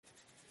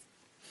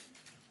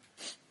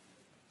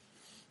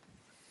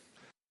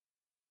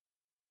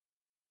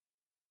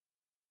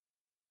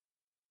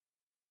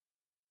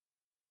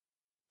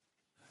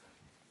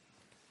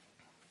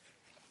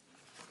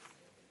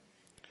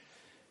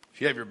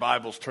If you have your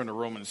Bibles, turn to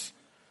Romans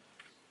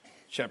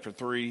chapter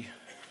 3.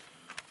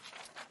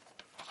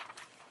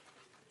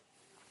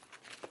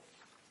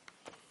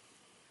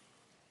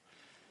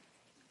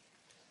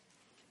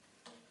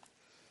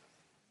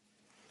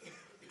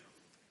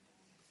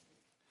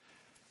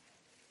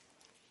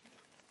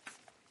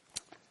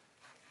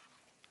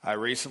 I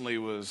recently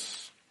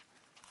was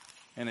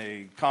in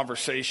a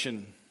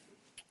conversation,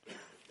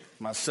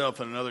 myself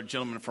and another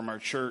gentleman from our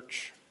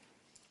church.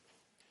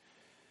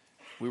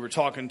 We were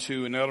talking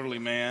to an elderly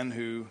man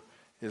who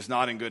is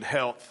not in good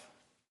health.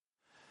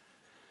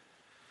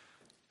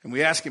 And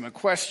we asked him a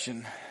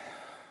question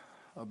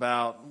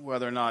about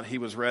whether or not he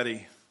was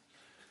ready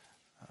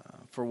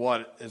for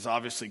what is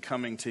obviously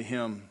coming to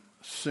him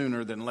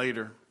sooner than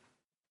later.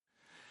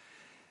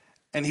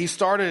 And he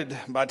started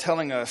by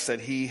telling us that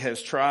he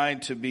has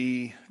tried to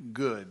be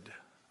good.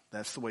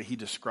 That's the way he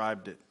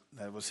described it.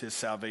 That was his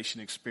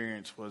salvation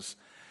experience, was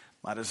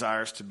my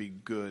desires to be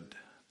good.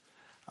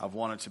 I've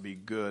wanted to be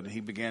good. And he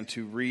began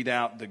to read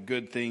out the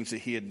good things that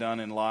he had done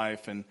in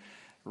life and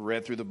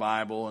read through the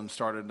Bible and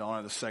started on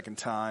it the second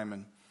time.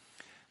 And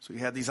so he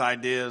had these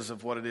ideas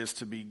of what it is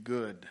to be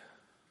good.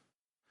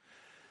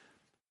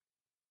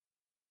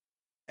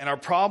 And our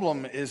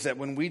problem is that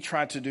when we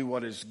try to do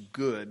what is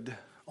good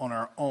on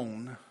our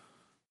own,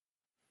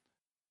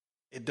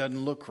 it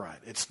doesn't look right.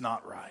 It's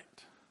not right.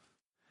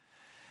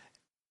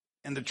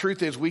 And the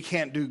truth is, we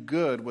can't do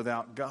good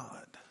without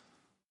God.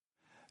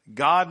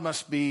 God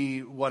must be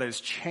what has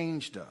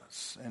changed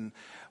us and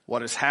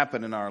what has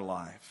happened in our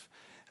life.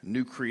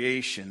 New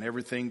creation,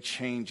 everything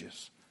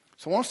changes.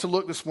 So I want us to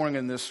look this morning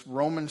in this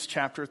Romans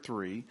chapter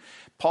 3.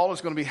 Paul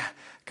is going to be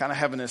kind of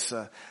having this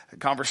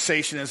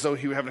conversation as though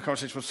he were having a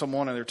conversation with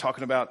someone, and they're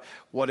talking about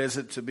what is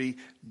it to be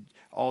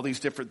all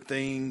these different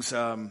things.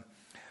 God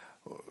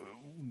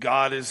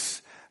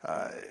has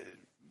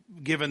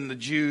given the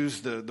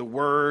Jews the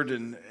word,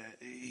 and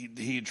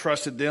he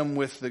entrusted them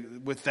with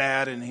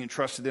that, and he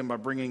entrusted them by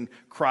bringing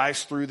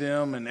Christ through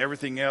them and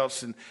everything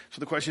else. And so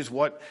the question is,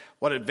 what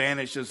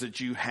advantage does the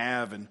Jew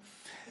have?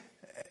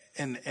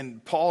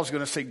 And Paul is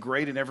going to say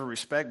great in every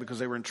respect, because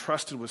they were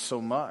entrusted with so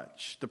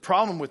much. The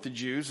problem with the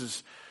Jews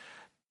is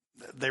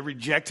they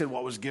rejected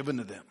what was given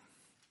to them.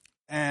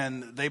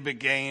 And they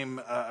became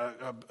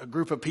a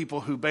group of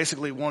people who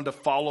basically wanted to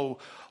follow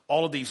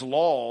all of these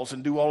laws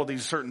and do all of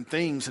these certain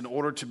things in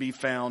order to be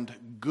found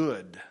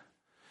good.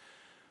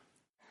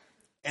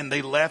 And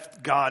they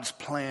left God's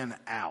plan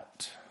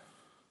out.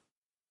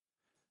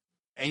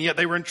 And yet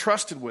they were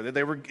entrusted with it.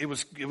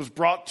 It was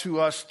brought to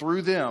us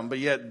through them, but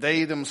yet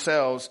they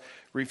themselves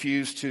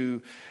refused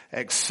to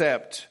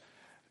accept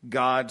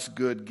God's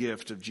good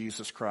gift of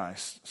Jesus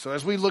Christ. So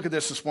as we look at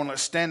this morning,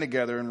 let's stand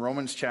together in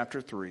Romans chapter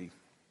 3.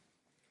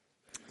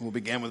 We'll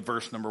begin with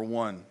verse number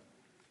 1.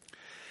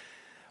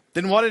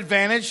 Then what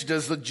advantage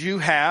does the Jew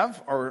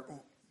have, or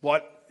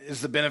what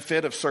is the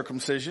benefit of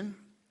circumcision?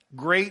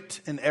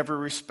 Great in every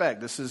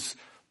respect. This is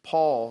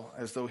Paul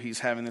as though he's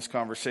having this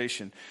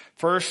conversation.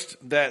 First,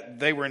 that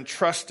they were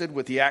entrusted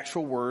with the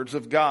actual words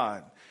of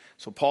God.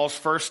 So Paul's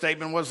first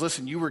statement was,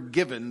 listen, you were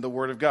given the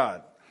word of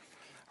God.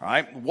 All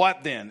right.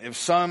 What then? If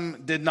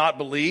some did not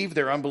believe,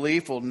 their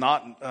unbelief will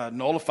not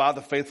nullify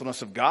the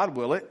faithfulness of God,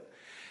 will it?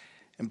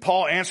 And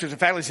Paul answers, in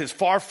fact, he says,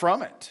 far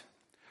from it.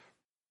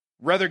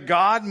 Rather,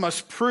 God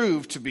must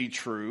prove to be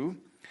true,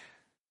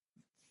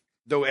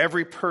 though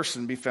every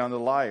person be found a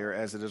liar,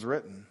 as it is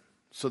written,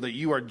 so that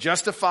you are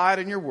justified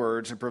in your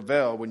words and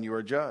prevail when you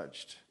are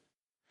judged.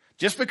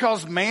 Just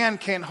because man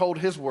can't hold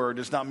his word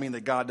does not mean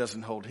that God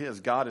doesn't hold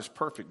his. God is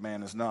perfect,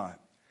 man is not.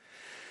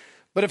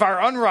 But if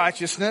our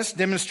unrighteousness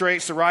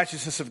demonstrates the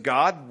righteousness of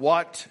God,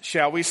 what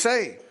shall we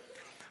say?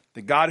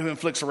 The God who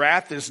inflicts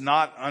wrath is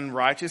not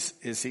unrighteous,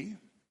 is he?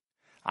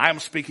 I am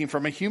speaking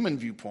from a human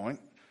viewpoint.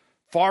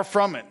 Far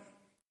from it.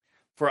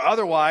 For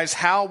otherwise,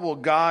 how will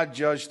God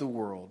judge the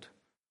world?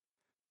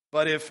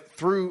 But if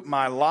through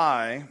my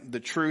lie, the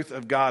truth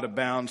of God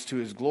abounds to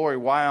his glory,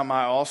 why am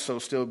I also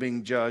still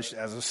being judged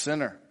as a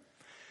sinner?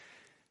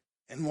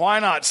 And why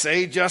not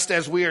say, just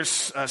as we are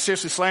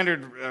seriously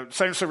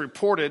slanderously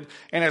reported,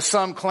 and as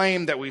some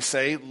claim that we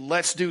say,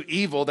 let's do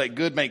evil that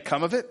good may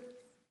come of it?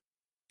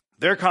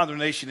 Their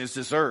condemnation is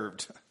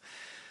deserved.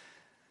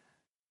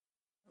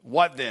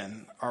 What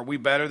then? Are we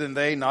better than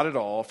they? Not at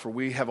all, for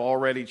we have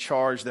already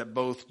charged that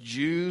both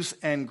Jews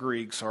and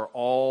Greeks are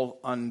all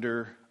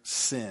under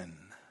sin.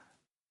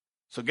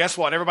 So guess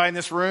what? Everybody in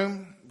this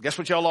room, guess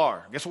what y'all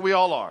are? Guess what we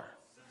all are?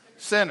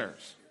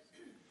 Sinners.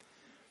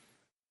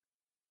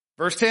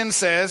 Verse 10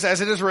 says,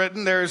 as it is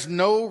written, there is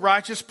no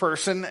righteous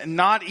person,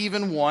 not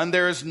even one.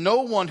 There is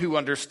no one who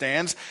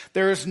understands.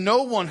 There is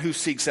no one who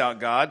seeks out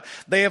God.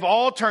 They have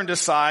all turned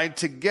aside.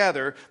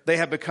 Together they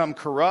have become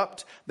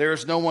corrupt. There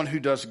is no one who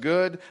does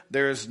good.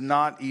 There is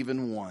not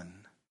even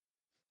one.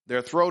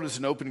 Their throat is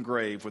an open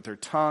grave. With their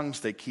tongues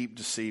they keep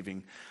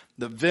deceiving.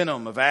 The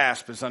venom of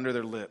asp is under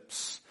their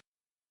lips.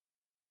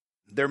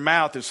 Their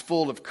mouth is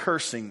full of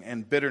cursing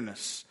and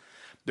bitterness.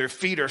 Their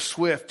feet are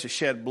swift to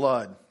shed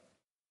blood.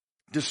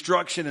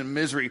 Destruction and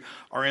misery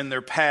are in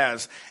their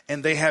paths,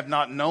 and they have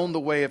not known the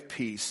way of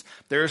peace.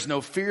 There is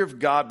no fear of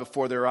God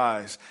before their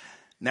eyes.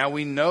 Now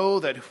we know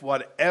that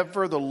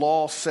whatever the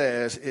law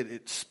says,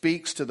 it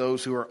speaks to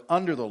those who are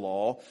under the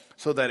law,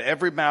 so that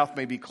every mouth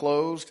may be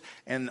closed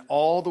and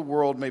all the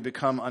world may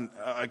become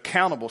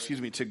accountable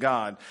to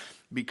God.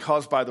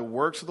 Because by the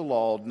works of the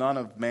law, none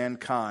of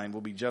mankind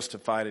will be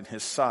justified in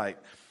his sight.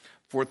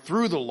 For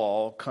through the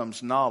law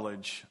comes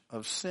knowledge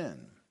of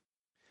sin.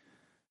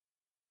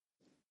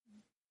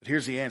 But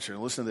here's the answer.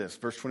 Listen to this,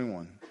 verse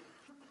 21.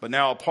 But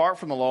now apart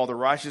from the law, the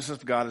righteousness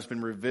of God has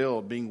been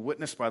revealed, being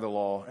witnessed by the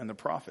law and the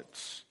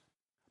prophets.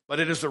 But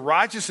it is the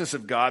righteousness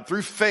of God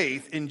through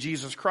faith in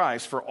Jesus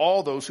Christ for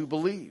all those who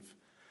believe.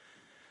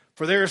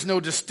 For there is no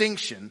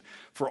distinction,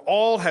 for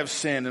all have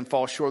sinned and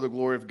fall short of the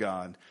glory of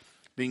God,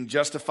 being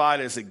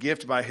justified as a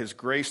gift by his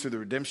grace through the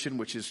redemption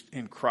which is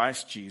in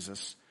Christ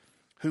Jesus,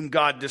 whom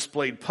God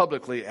displayed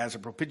publicly as a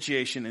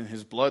propitiation in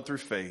his blood through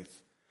faith.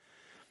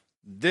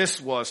 This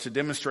was to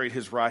demonstrate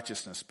his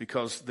righteousness,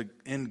 because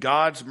in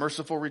God's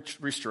merciful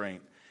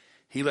restraint,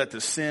 he let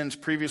the sins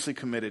previously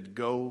committed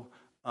go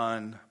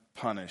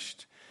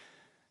unpunished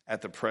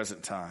at the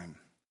present time,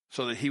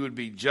 so that he would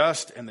be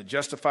just and the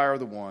justifier of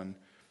the one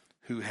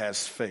who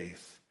has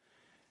faith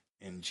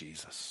in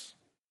Jesus.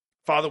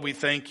 Father, we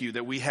thank you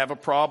that we have a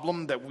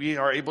problem that we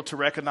are able to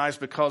recognize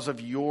because of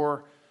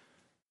your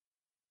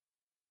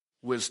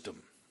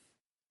wisdom.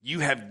 You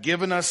have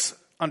given us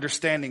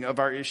understanding of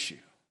our issue.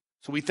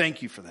 So we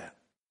thank you for that.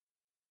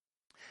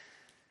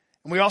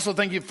 And we also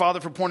thank you, Father,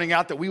 for pointing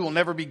out that we will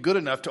never be good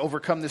enough to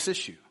overcome this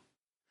issue.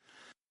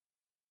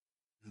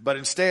 But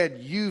instead,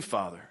 you,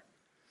 Father,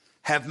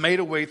 have made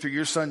a way through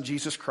your Son,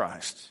 Jesus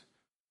Christ.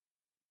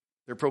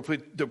 The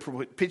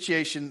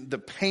propitiation, the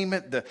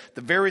payment, the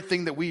very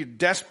thing that we are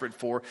desperate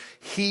for,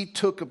 he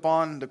took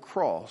upon the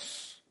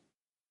cross.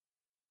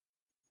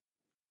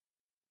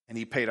 And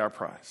he paid our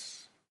price.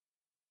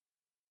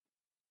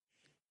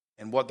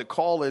 And what the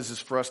call is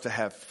for us to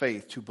have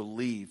faith, to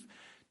believe,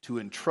 to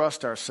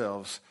entrust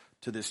ourselves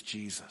to this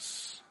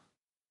Jesus.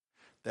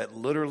 That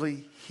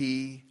literally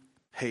he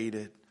paid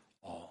it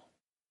all.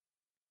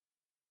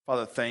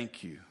 Father,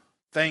 thank you.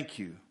 Thank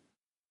you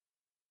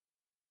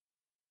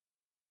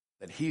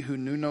that he who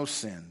knew no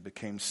sin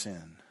became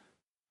sin,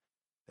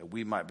 that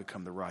we might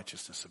become the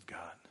righteousness of God.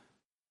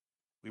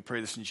 We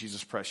pray this in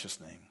Jesus'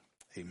 precious name.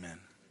 Amen.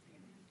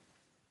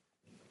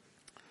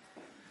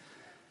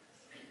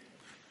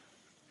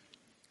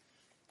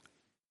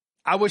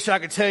 I wish I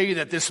could tell you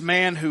that this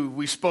man who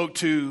we spoke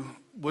to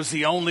was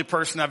the only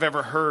person I've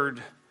ever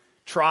heard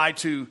try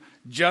to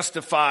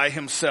justify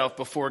himself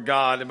before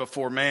God and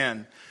before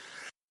man.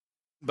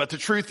 But the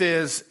truth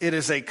is, it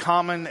is a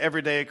common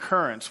everyday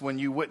occurrence when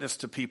you witness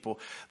to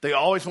people. They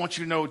always want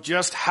you to know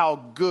just how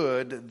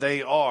good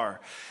they are.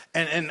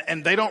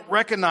 And they don't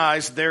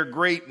recognize their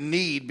great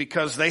need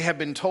because they have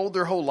been told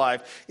their whole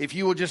life, if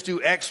you will just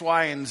do X,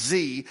 Y, and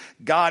Z,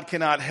 God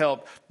cannot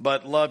help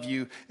but love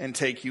you and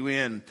take you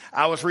in.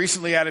 I was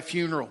recently at a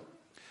funeral.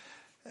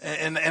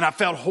 And I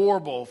felt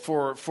horrible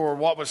for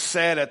what was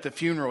said at the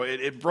funeral.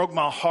 It broke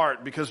my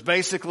heart because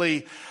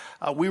basically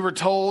we were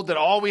told that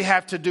all we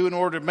have to do in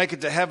order to make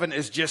it to heaven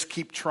is just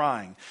keep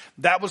trying.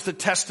 That was the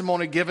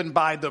testimony given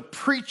by the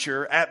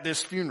preacher at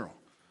this funeral.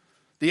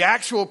 The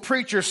actual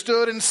preacher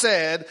stood and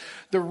said,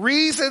 the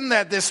reason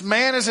that this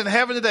man is in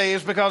heaven today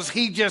is because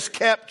he just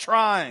kept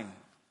trying.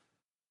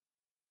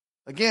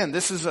 Again,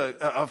 this is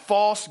a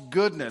false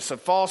goodness, a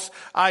false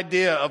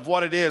idea of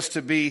what it is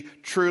to be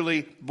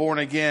truly born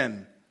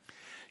again.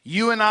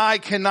 You and I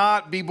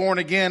cannot be born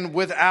again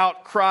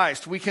without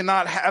Christ. We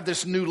cannot have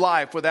this new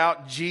life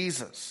without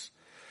Jesus.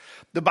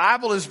 The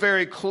Bible is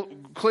very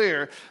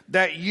clear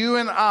that you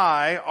and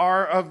I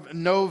are of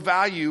no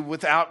value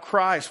without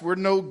Christ. We're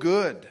no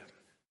good.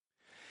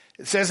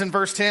 It says in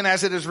verse 10,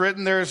 as it is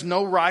written, there is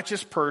no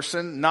righteous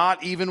person,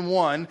 not even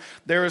one.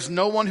 There is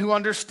no one who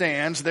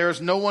understands. There is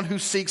no one who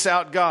seeks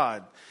out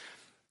God.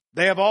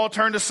 They have all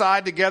turned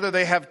aside together.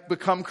 They have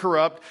become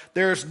corrupt.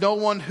 There is no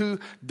one who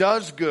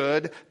does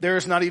good. There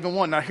is not even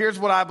one. Now here's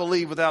what I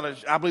believe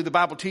I believe the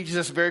Bible teaches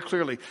us very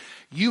clearly.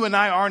 You and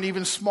I aren't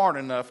even smart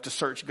enough to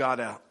search God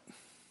out.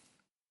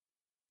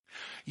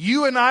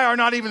 You and I are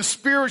not even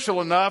spiritual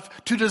enough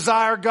to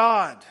desire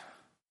God.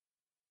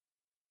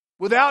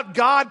 Without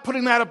God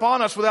putting that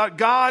upon us, without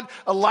God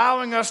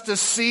allowing us to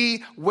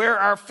see where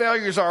our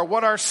failures are,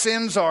 what our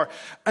sins are,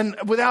 and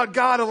without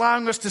God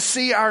allowing us to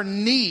see our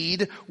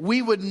need,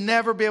 we would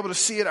never be able to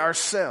see it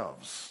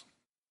ourselves.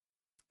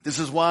 This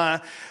is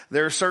why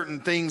there are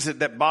certain things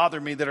that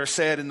bother me that are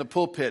said in the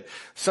pulpit,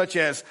 such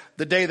as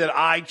the day that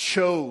I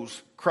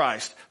chose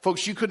Christ.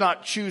 Folks, you could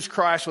not choose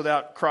Christ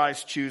without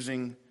Christ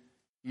choosing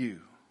you.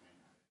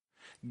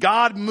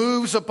 God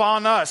moves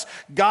upon us.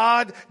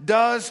 God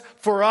does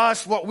for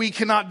us what we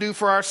cannot do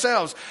for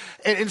ourselves.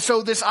 And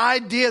so this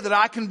idea that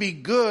I can be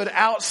good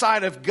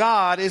outside of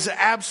God is an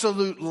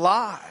absolute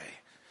lie.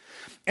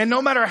 And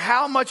no matter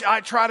how much I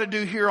try to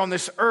do here on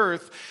this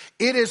earth,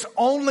 it is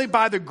only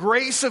by the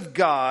grace of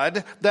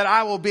God that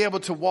I will be able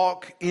to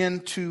walk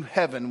into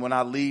heaven when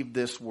I leave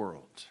this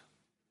world.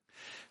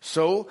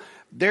 So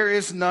there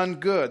is none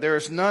good. There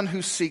is none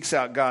who seeks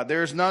out God.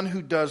 There is none who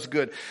does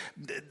good.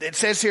 It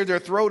says here, their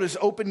throat is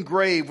open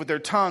grave. With their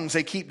tongues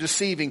they keep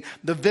deceiving.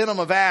 The venom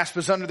of asp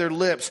is under their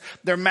lips.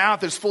 Their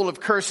mouth is full of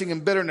cursing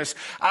and bitterness.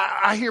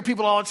 I hear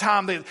people all the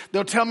time.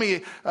 They'll tell me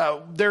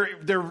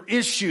their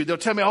issue. They'll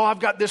tell me, oh, I've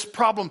got this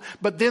problem.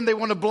 But then they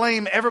want to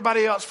blame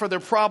everybody else for their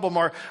problem.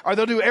 Or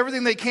they'll do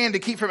everything they can to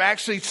keep from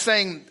actually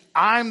saying,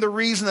 I'm the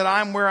reason that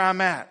I'm where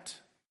I'm at.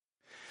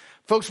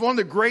 Folks, one of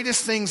the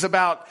greatest things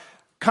about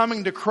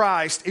coming to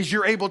Christ is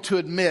you're able to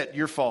admit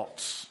your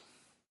faults.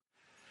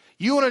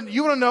 You want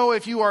to know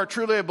if you are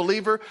truly a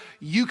believer,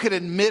 you can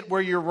admit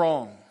where you're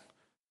wrong.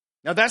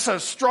 Now that's a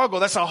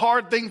struggle. That's a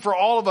hard thing for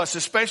all of us,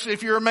 especially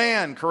if you're a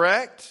man,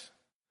 correct?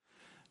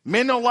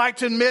 Men don't like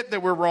to admit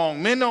that we're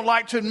wrong. Men don't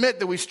like to admit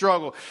that we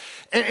struggle.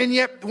 And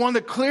yet one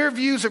of the clear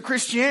views of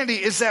Christianity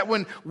is that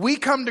when we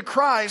come to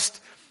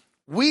Christ,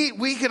 we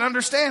can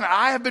understand,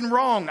 I have been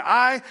wrong.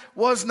 I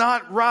was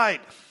not right.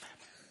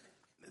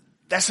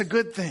 That's a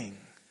good thing.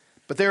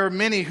 But there are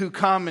many who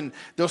come and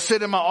they'll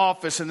sit in my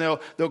office and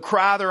they'll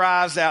cry their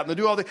eyes out and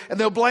they'll do all this and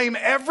they'll blame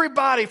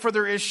everybody for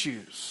their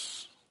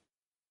issues.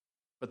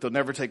 But they'll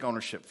never take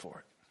ownership for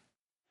it.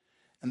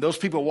 And those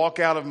people walk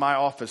out of my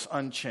office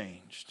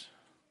unchanged,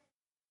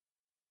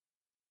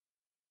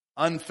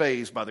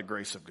 unfazed by the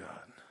grace of God,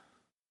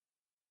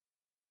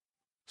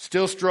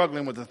 still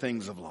struggling with the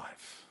things of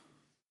life.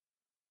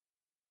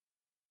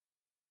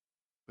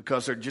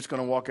 Because they're just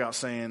going to walk out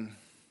saying,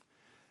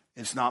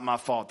 it's not my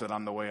fault that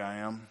I'm the way I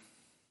am.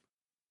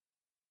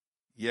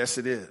 Yes,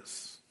 it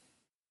is.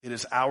 It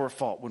is our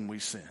fault when we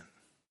sin.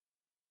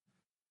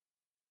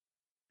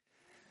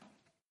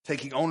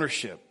 Taking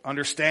ownership,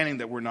 understanding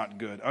that we're not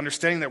good,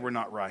 understanding that we're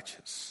not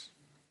righteous.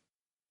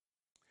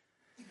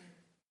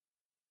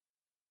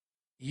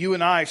 You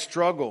and I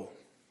struggle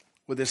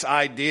with this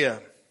idea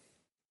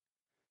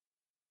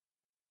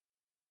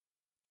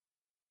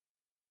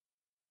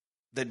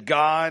that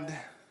God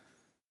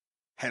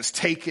has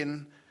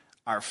taken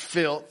our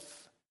filth,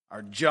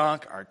 our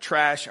junk, our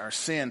trash, our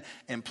sin,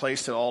 and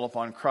placed it all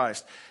upon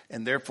Christ.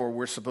 And therefore,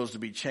 we're supposed to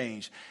be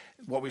changed.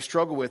 What we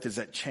struggle with is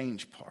that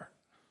change part.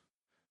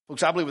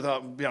 Folks, I believe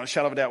without beyond a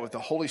shadow of a doubt, with the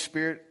Holy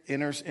Spirit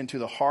enters into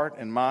the heart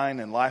and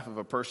mind and life of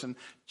a person,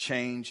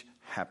 change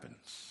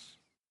happens.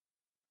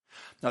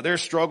 Now, there are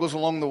struggles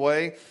along the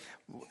way.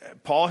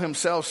 Paul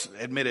himself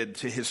admitted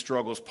to his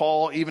struggles.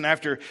 Paul, even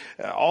after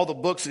all the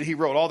books that he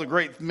wrote, all the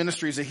great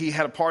ministries that he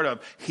had a part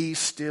of, he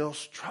still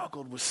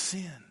struggled with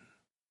sin.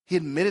 He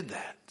admitted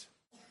that.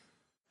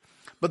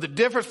 But the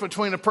difference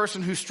between a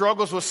person who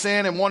struggles with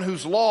sin and one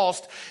who's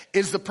lost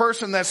is the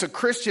person that's a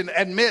Christian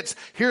admits,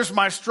 here's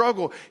my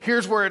struggle.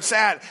 Here's where it's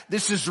at.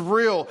 This is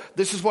real.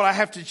 This is what I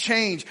have to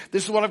change.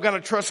 This is what I've got to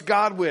trust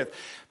God with.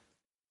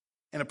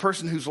 And a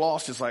person who's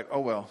lost is like, oh,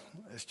 well,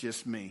 it's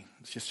just me.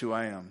 It's just who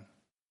I am.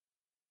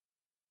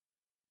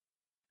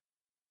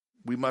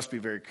 We must be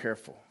very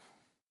careful.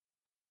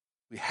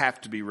 We have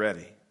to be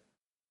ready.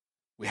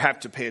 We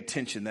have to pay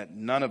attention that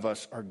none of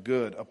us are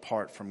good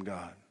apart from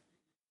God.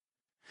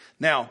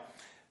 Now,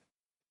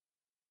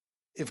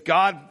 if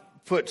God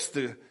puts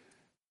the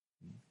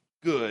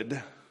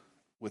good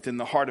within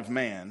the heart of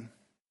man,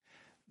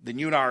 then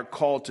you and I are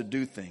called to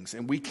do things.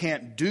 And we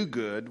can't do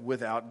good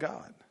without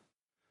God.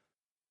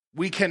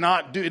 We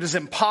cannot do, it is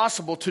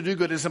impossible to do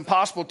good. It is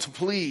impossible to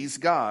please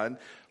God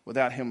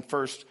without Him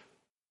first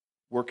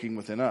working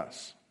within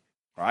us.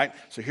 All right?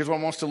 So here's what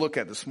I want us to look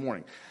at this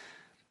morning.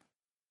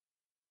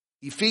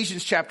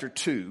 Ephesians chapter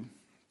 2,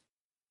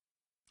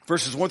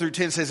 verses 1 through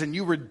 10 says, and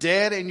you were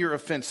dead in your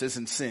offenses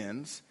and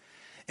sins,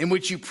 in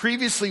which you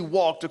previously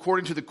walked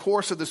according to the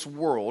course of this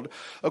world,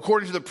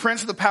 according to the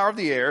prince of the power of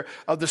the air,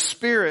 of the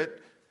spirit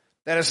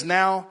that is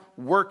now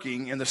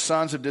working in the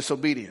sons of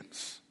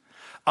disobedience.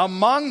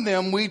 Among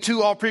them, we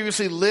too all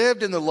previously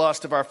lived in the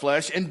lust of our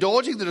flesh,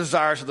 indulging the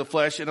desires of the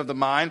flesh and of the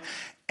mind,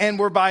 and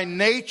were by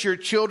nature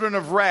children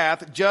of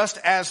wrath, just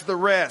as the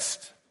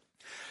rest.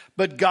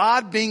 But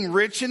God, being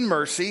rich in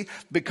mercy,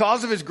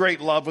 because of His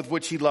great love with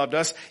which He loved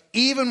us,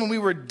 even when we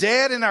were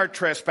dead in our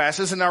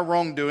trespasses and our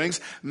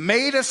wrongdoings,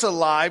 made us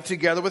alive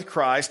together with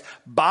Christ.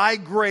 By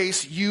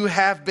grace you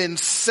have been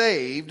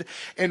saved,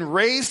 and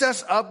raised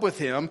us up with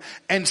Him,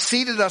 and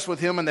seated us with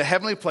Him in the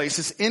heavenly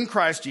places in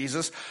Christ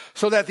Jesus,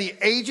 so that the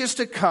ages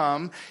to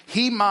come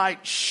He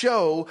might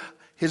show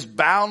His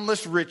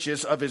boundless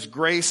riches of His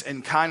grace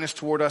and kindness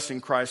toward us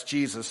in Christ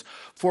Jesus.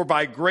 For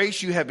by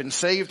grace you have been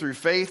saved through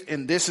faith,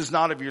 and this is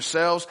not of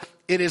yourselves.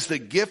 It is the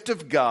gift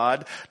of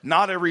God,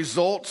 not a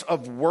result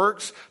of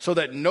works, so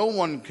that no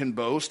one can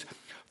boast.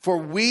 For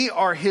we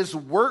are His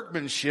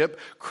workmanship,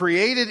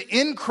 created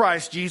in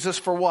Christ Jesus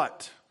for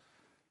what?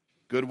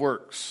 Good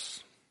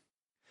works,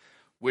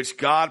 which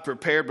God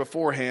prepared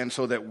beforehand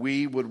so that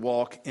we would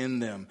walk in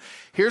them.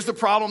 Here's the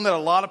problem that a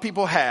lot of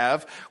people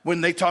have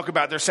when they talk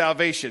about their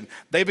salvation.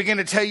 They begin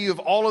to tell you of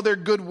all of their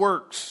good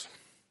works.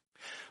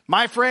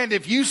 My friend,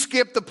 if you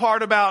skip the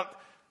part about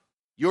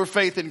your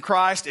faith in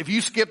Christ, if you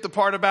skip the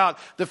part about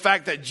the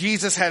fact that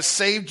Jesus has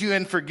saved you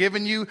and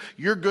forgiven you,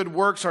 your good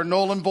works are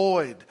null and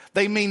void.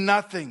 They mean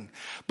nothing.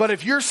 But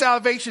if your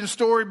salvation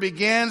story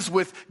begins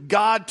with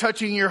God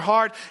touching your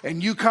heart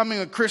and you coming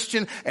a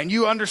Christian and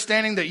you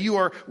understanding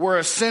that were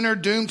a sinner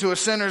doomed to a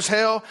sinner's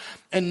hell,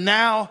 and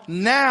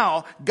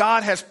now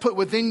God has put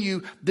within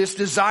you this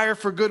desire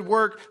for good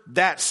work,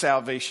 that's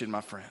salvation,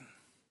 my friend.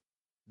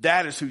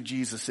 That is who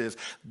Jesus is.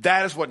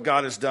 That is what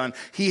God has done.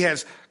 He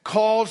has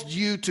caused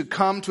you to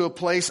come to a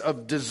place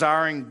of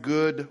desiring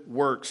good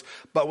works.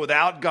 But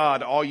without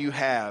God, all you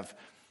have,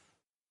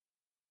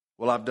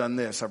 well, I've done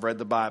this. I've read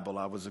the Bible.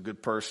 I was a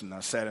good person. I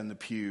sat in the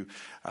pew.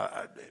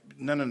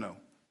 No.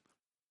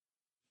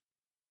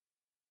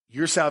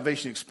 Your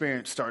salvation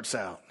experience starts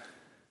out,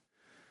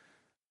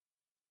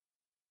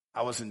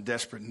 I was in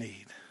desperate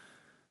need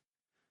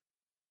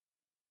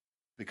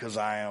because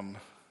I am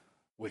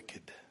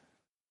wicked.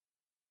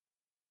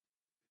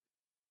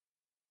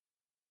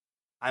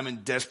 I'm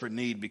in desperate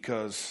need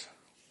because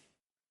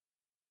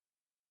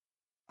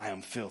I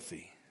am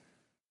filthy.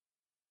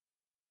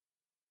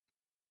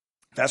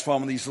 That's why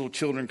when these little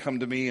children come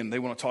to me and they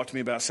want to talk to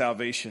me about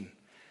salvation,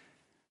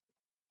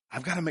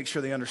 I've got to make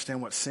sure they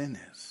understand what sin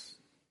is.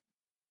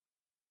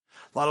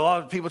 A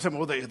lot of people tell me,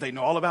 well, they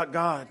know all about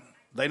God.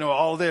 They know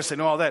all this, they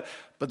know all that.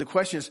 But the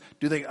question is,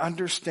 do they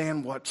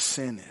understand what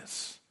sin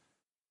is?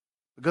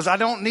 Because I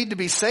don't need to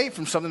be saved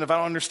from something if I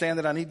don't understand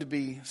that I need to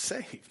be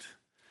saved.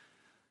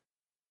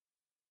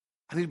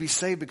 I need to be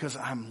saved because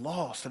I'm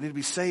lost. I need to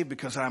be saved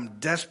because I'm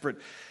desperate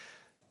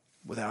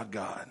without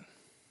God.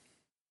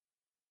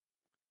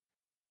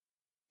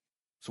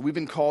 So we've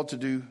been called to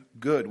do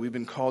good. We've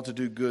been called to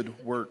do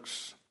good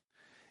works.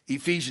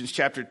 Ephesians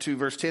chapter 2,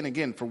 verse 10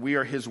 again, for we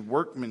are his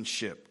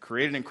workmanship,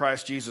 created in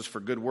Christ Jesus for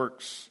good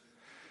works,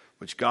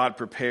 which God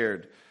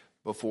prepared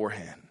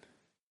beforehand.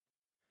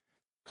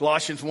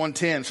 Colossians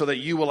 1:10, so that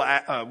you will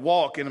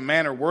walk in a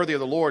manner worthy of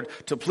the Lord,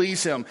 to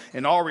please him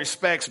in all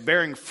respects,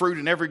 bearing fruit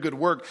in every good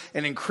work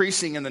and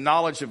increasing in the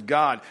knowledge of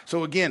God.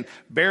 So again,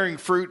 bearing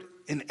fruit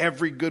in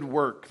every good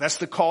work. That's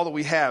the call that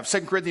we have.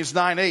 2 Corinthians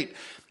 9:8,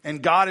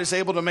 and God is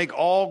able to make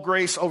all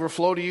grace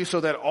overflow to you,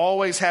 so that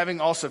always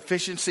having all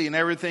sufficiency in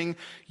everything,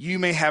 you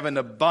may have an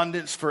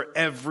abundance for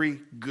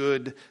every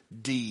good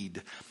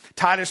deed.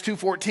 Titus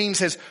 2:14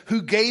 says,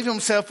 who gave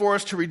himself for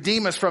us to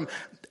redeem us from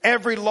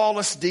every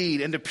lawless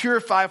deed and to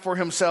purify for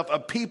himself a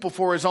people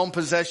for his own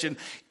possession,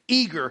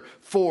 eager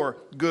for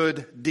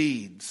good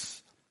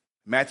deeds.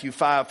 Matthew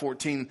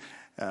 5:14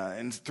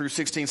 and through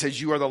 16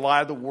 says, you are the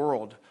light of the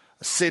world.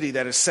 A city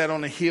that is set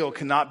on a hill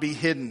cannot be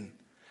hidden.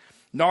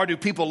 Nor do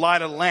people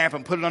light a lamp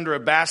and put it under a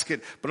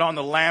basket, but on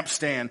the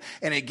lampstand,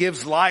 and it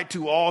gives light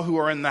to all who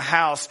are in the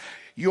house.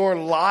 Your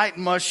light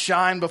must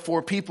shine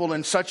before people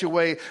in such a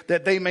way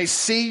that they may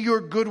see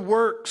your good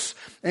works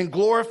and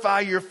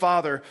glorify your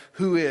Father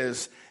who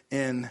is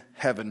in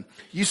heaven.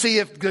 You see,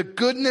 if the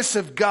goodness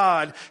of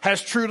God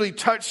has truly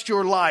touched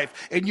your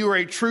life and you're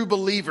a true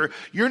believer,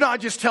 you're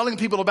not just telling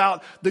people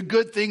about the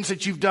good things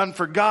that you've done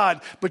for God,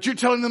 but you're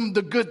telling them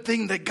the good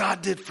thing that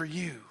God did for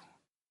you.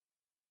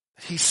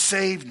 He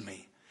saved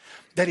me,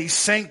 that he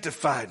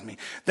sanctified me,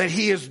 that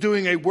he is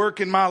doing a work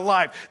in my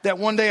life, that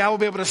one day I will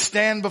be able to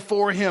stand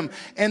before him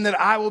and that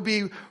I will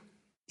be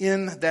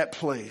in that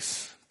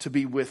place to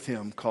be with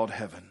him called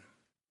heaven.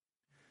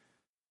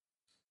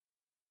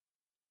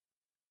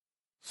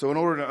 So in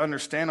order to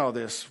understand all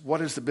this, what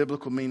is the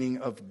biblical meaning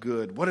of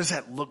good? What does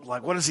that look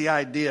like? What is the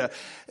idea?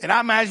 And I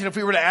imagine if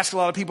we were to ask a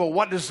lot of people,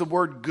 what does the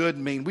word good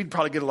mean? We'd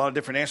probably get a lot of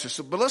different answers.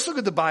 But let's look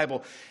at the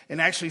Bible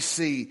and actually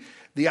see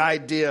the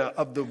idea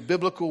of the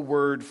biblical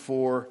word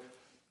for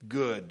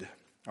good.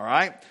 All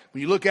right?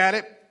 When you look at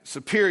it,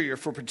 superior,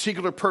 for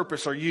particular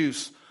purpose or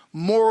use,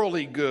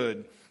 morally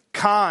good,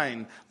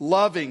 kind,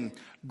 loving,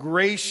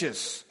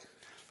 gracious,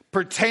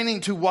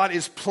 pertaining to what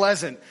is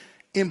pleasant,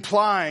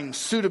 implying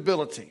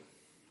suitability.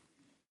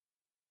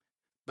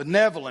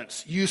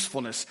 Benevolence,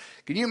 usefulness.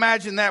 Can you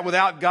imagine that?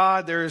 Without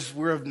God,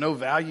 we're of no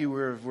value,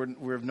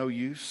 we're of no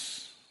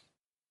use.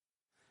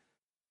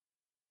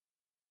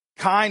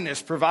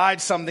 Kindness,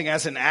 provides something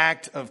as an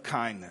act of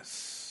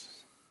kindness.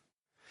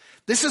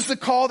 This is the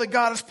call that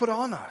God has put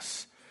on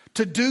us,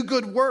 to do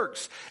good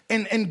works.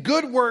 And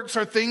good works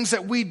are things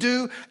that we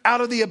do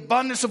out of the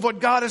abundance of what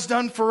God has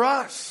done for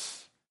us.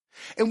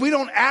 And we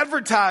don't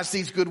advertise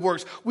these good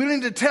works. We don't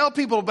need to tell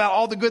people about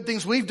all the good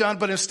things we've done,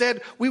 but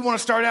instead we want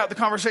to start out the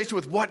conversation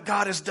with what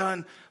God has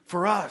done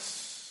for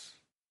us.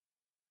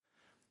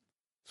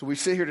 So we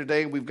sit here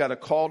today and we've got a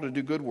call to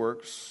do good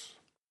works.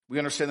 We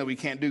understand that we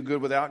can't do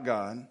good without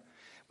God.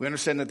 We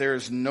understand that there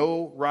is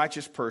no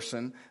righteous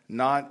person,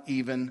 not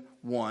even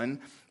one.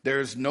 There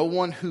is no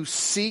one who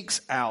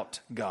seeks out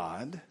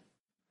God.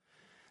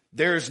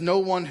 There is no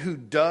one who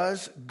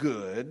does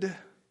good.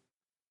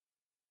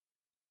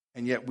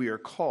 And yet we are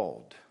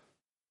called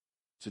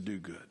to do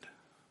good.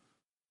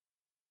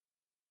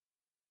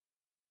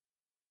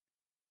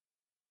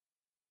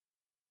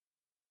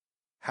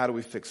 How do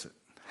we fix it?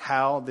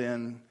 How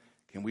then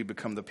can we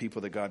become the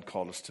people that God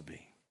called us to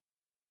be.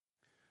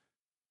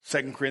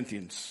 2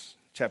 Corinthians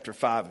chapter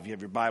 5, if you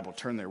have your Bible,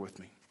 turn there with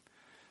me.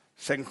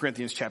 2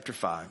 Corinthians chapter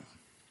 5.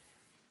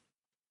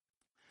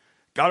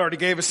 God already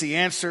gave us the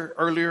answer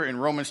earlier in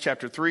Romans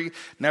chapter 3.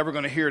 Now we're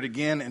going to hear it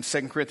again in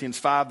 2 Corinthians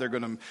 5. They're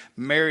going to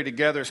marry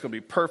together. It's going to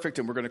be perfect,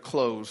 and we're going to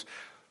close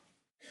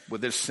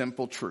with this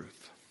simple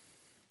truth.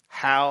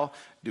 How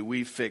do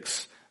we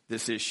fix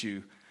this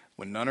issue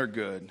when none are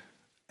good,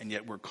 and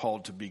yet we're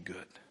called to be good?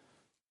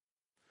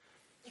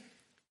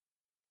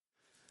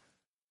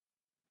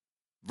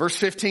 Verse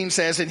 15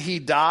 says, and he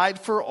died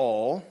for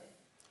all,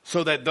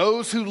 so that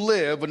those who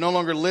live would no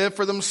longer live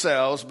for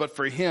themselves, but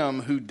for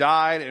him who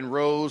died and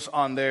rose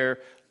on their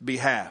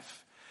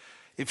behalf.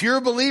 If you're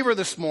a believer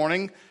this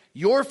morning,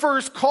 your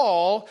first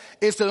call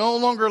is to no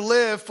longer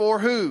live for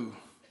who?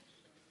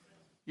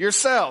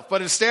 Yourself,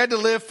 but instead to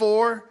live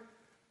for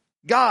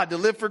God, to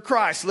live for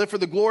Christ, to live for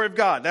the glory of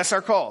God. That's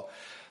our call.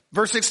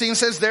 Verse 16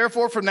 says,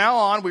 therefore, from now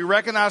on, we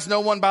recognize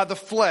no one by the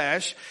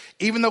flesh,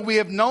 even though we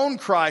have known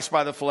Christ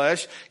by the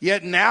flesh,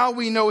 yet now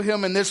we know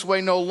him in this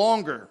way no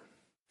longer.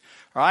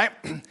 All right?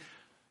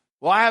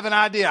 Well, I have an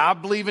idea. I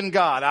believe in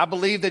God. I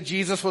believe that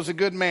Jesus was a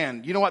good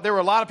man. You know what? There were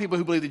a lot of people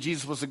who believed that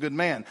Jesus was a good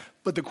man.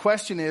 But the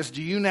question is,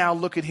 do you now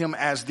look at him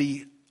as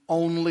the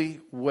only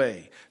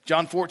way?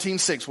 John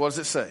 14:6, what does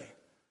it say?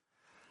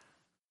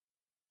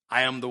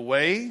 I am the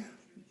way.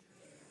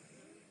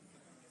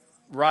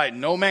 Right.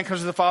 No man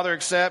comes to the Father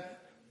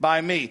except by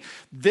me.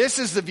 This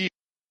is the view.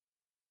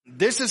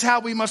 This is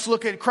how we must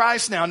look at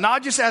Christ now.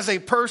 Not just as a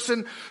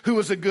person who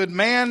was a good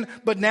man,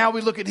 but now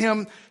we look at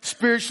him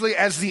spiritually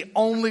as the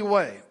only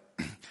way.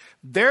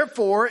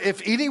 Therefore,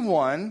 if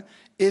anyone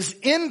is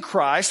in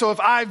Christ, so if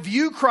I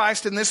view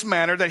Christ in this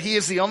manner, that he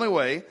is the only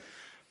way,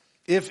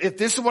 if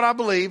this is what I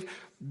believe,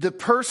 the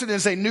person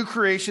is a new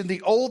creation.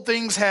 The old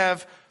things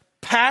have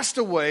passed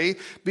away.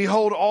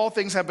 Behold, all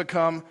things have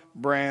become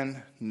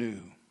brand new.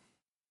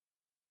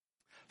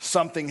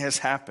 Something has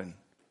happened.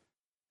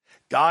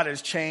 God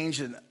has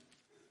changed an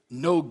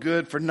no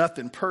good for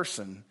nothing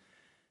person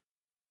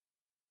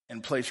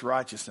and placed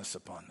righteousness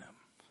upon them.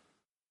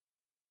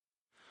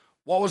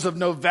 What was of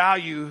no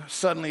value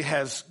suddenly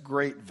has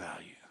great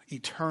value,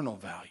 eternal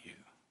value.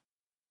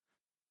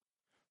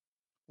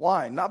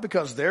 Why? Not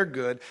because they're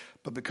good,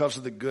 but because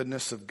of the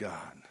goodness of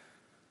God.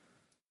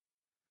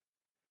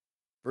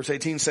 Verse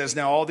 18 says,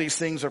 now all these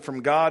things are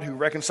from God who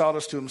reconciled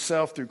us to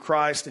himself through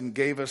Christ and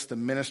gave us the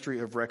ministry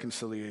of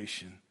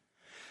reconciliation.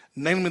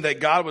 Namely that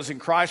God was in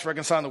Christ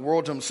reconciling the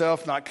world to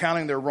himself, not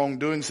counting their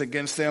wrongdoings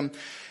against them,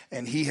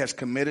 and he has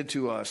committed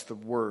to us the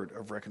word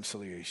of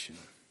reconciliation.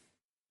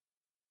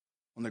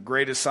 One of the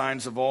greatest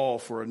signs of all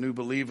for a new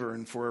believer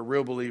and for a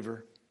real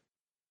believer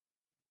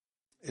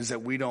is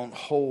that we don't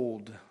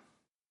hold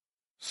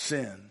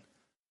sin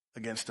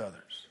against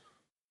others.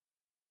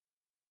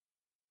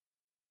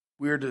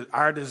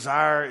 Our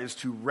desire is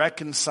to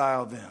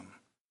reconcile them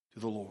to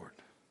the Lord.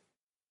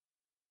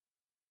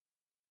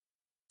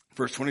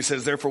 Verse 20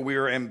 says, therefore we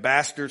are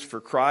ambassadors for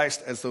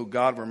Christ, as though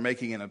God were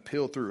making an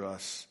appeal through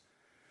us.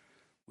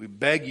 We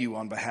beg you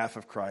on behalf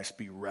of Christ,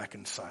 be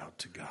reconciled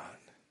to God.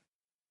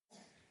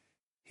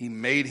 He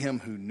made him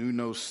who knew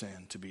no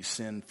sin to be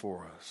sin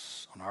for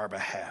us on our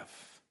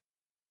behalf,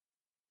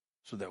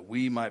 so that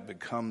we might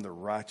become the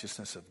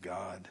righteousness of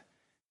God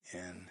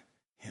in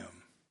him.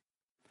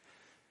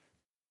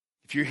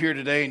 If you're here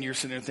today and you're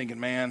sitting there thinking,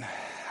 man,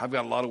 I've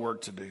got a lot of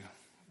work to do,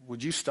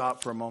 would you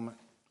stop for a moment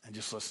and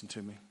just listen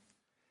to me?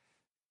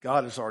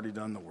 God has already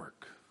done the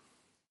work.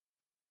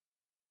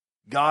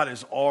 God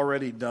has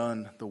already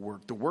done the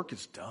work. The work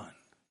is done.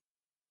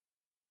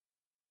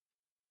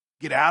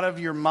 Get out of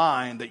your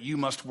mind that you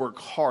must work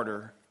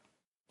harder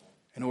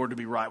in order to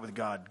be right with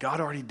God. God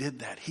already did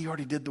that. He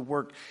already did the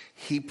work.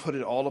 He put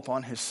it all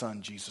upon his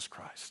son, Jesus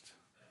Christ.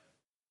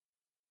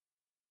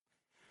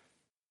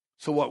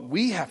 So what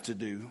we have to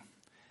do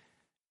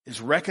is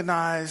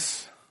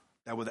recognize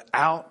that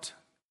without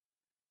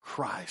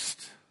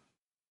Christ,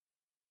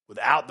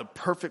 without the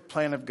perfect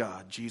plan of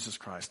God, Jesus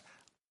Christ,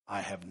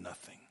 I have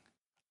nothing.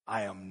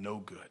 I am no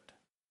good.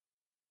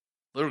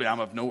 Literally,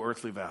 I'm of no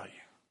earthly value.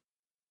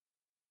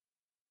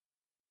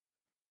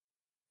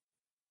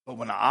 But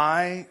when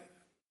I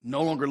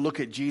no longer look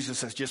at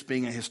Jesus as just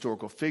being a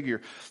historical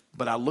figure,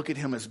 but I look at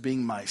him as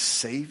being my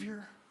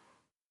Savior,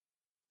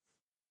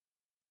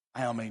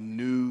 I am a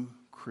new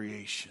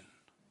creation.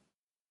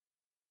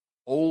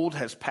 Old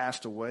has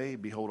passed away.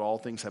 Behold, all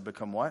things have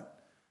become what?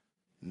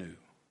 New.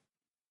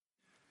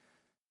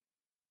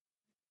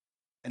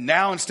 And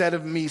now, instead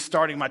of me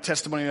starting my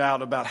testimony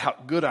out about how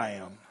good I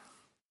am,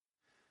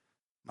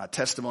 my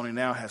testimony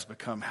now has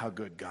become how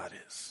good God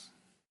is.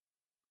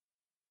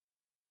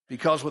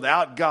 Because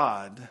without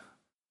God,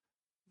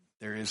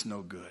 there is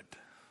no good.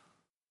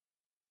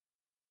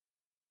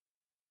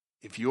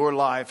 If your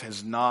life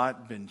has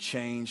not been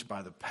changed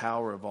by the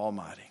power of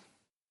Almighty,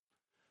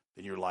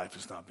 then your life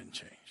has not been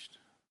changed.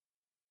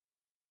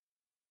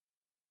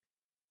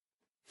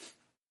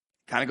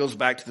 Kind of goes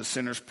back to the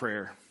sinner's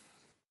prayer.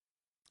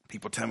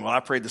 People tell me, well,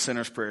 I prayed the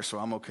sinner's prayer, so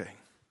I'm okay.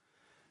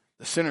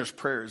 The sinner's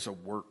prayer is a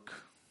work.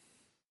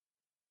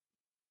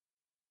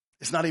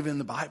 It's not even in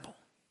the Bible.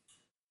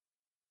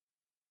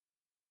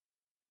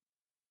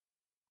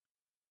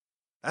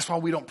 That's why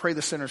we don't pray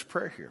the sinner's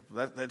prayer here.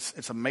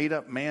 It's a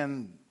made-up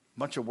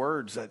bunch of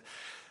words that,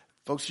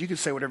 folks, you can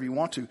say whatever you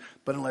want to,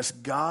 but unless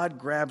God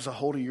grabs a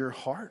hold of your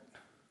heart,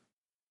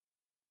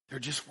 they're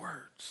just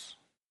words.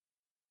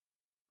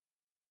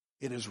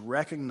 It is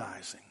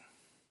recognizing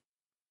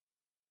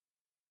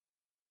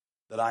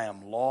that I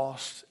am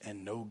lost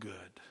and no good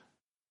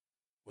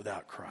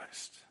without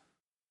Christ.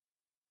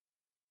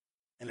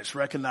 And it's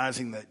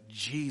recognizing that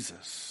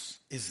Jesus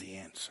is the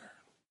answer.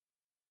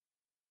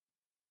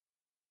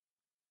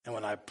 And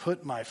when I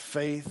put my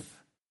faith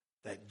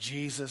that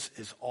Jesus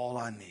is all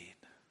I need,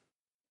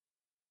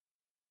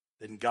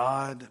 then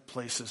God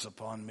places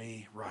upon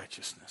me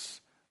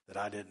righteousness that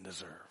I didn't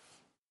deserve.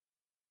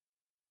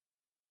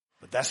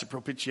 But that's the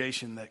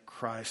propitiation that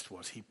Christ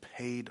was. He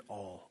paid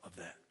all of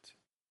that.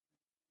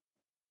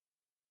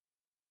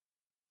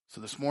 So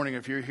this morning,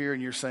 if you're here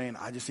and you're saying,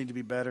 I just need to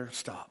be better,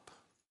 stop.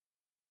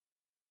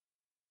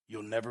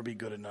 You'll never be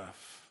good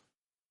enough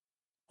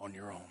on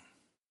your own.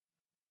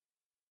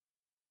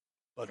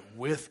 But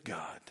with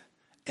God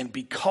and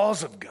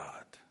because of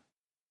God,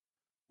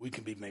 we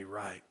can be made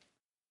right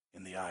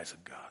in the eyes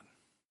of God.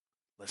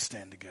 Let's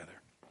stand together.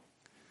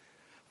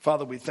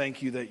 Father, we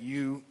thank you that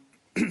you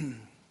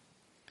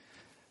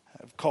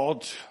have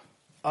called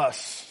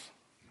us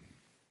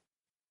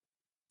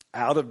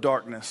out of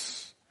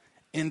darkness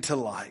into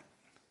light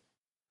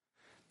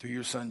through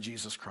your Son,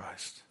 Jesus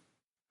Christ.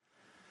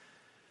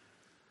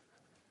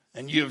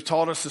 And you have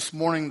taught us this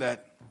morning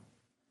that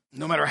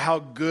no matter how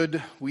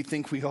good we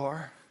think we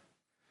are,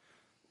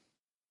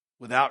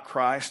 without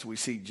Christ, we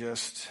see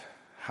just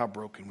how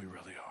broken we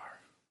really are.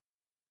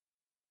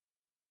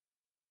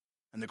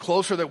 And the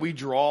closer that we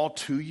draw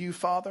to you,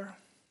 Father,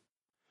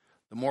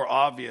 the more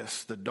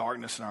obvious the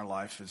darkness in our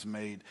life is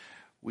made.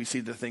 We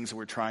see the things that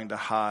we're trying to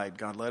hide.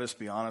 God, let us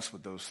be honest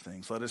with those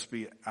things. Let us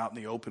be out in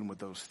the open with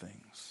those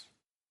things.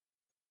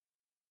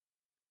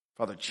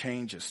 Father,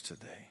 change us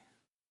today.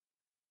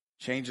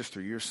 Change us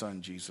through your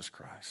Son, Jesus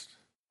Christ.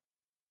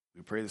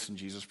 We pray this in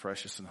Jesus'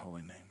 precious and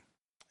holy name.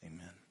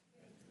 Amen.